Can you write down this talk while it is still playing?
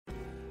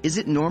Is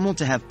it normal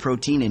to have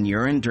protein in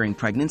urine during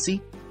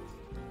pregnancy?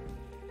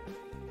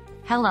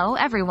 Hello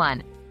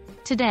everyone.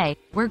 Today,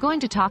 we're going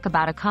to talk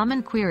about a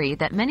common query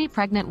that many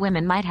pregnant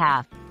women might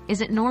have.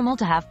 Is it normal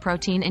to have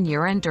protein in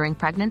urine during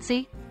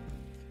pregnancy?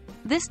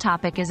 This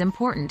topic is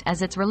important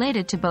as it's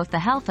related to both the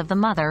health of the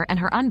mother and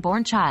her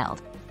unborn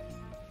child.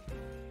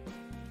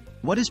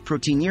 What is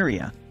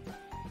proteinuria?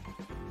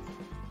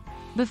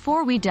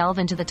 Before we delve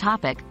into the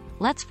topic,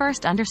 let's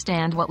first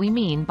understand what we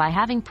mean by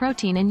having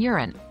protein in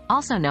urine,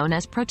 also known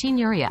as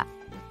proteinuria.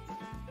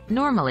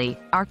 Normally,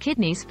 our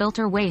kidneys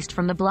filter waste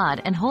from the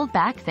blood and hold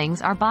back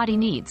things our body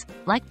needs,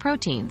 like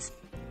proteins.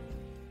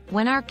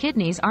 When our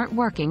kidneys aren't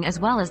working as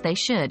well as they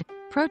should,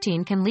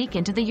 protein can leak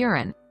into the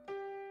urine.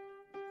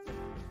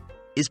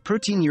 Is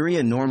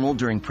proteinuria normal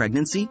during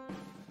pregnancy?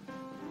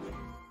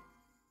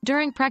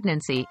 During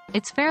pregnancy,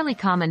 it's fairly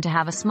common to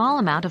have a small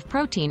amount of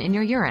protein in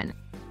your urine.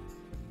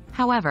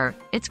 However,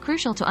 it's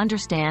crucial to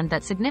understand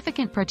that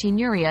significant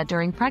proteinuria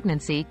during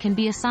pregnancy can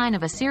be a sign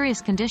of a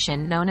serious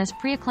condition known as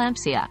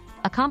preeclampsia,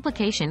 a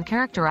complication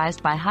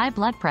characterized by high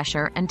blood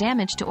pressure and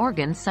damage to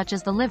organs such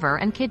as the liver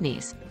and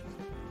kidneys.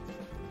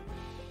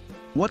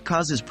 What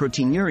causes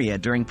proteinuria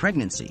during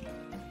pregnancy?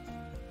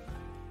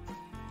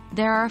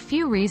 There are a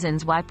few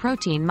reasons why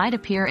protein might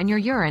appear in your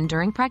urine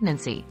during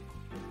pregnancy.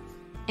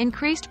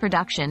 Increased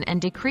production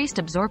and decreased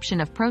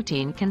absorption of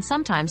protein can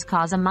sometimes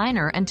cause a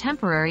minor and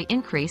temporary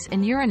increase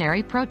in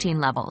urinary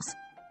protein levels.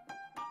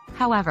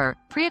 However,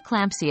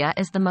 preeclampsia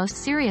is the most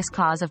serious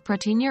cause of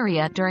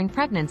proteinuria during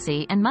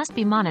pregnancy and must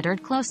be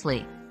monitored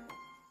closely.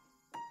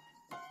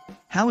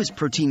 How is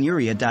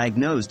proteinuria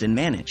diagnosed and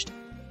managed?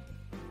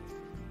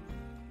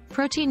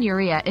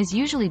 Proteinuria is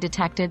usually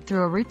detected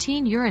through a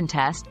routine urine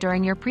test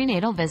during your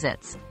prenatal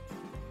visits.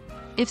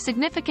 If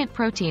significant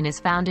protein is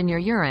found in your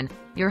urine,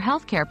 your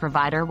healthcare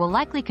provider will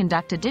likely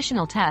conduct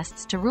additional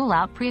tests to rule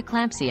out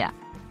preeclampsia.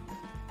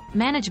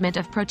 Management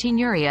of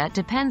proteinuria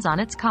depends on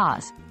its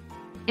cause.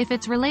 If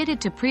it's related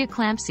to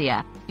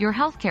preeclampsia, your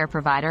healthcare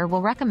provider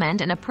will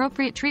recommend an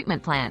appropriate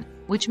treatment plan,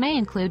 which may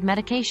include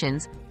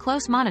medications,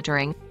 close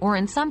monitoring, or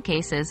in some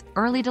cases,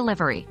 early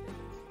delivery.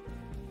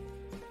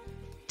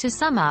 To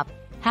sum up,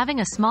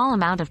 having a small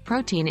amount of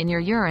protein in your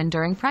urine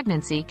during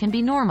pregnancy can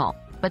be normal,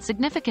 but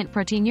significant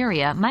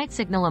proteinuria might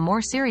signal a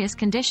more serious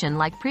condition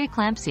like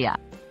preeclampsia.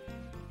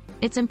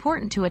 It's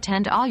important to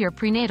attend all your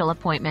prenatal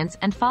appointments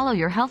and follow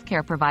your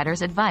healthcare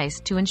provider's advice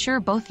to ensure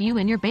both you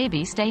and your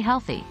baby stay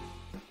healthy.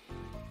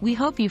 We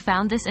hope you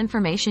found this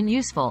information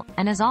useful,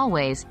 and as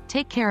always,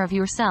 take care of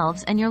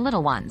yourselves and your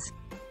little ones.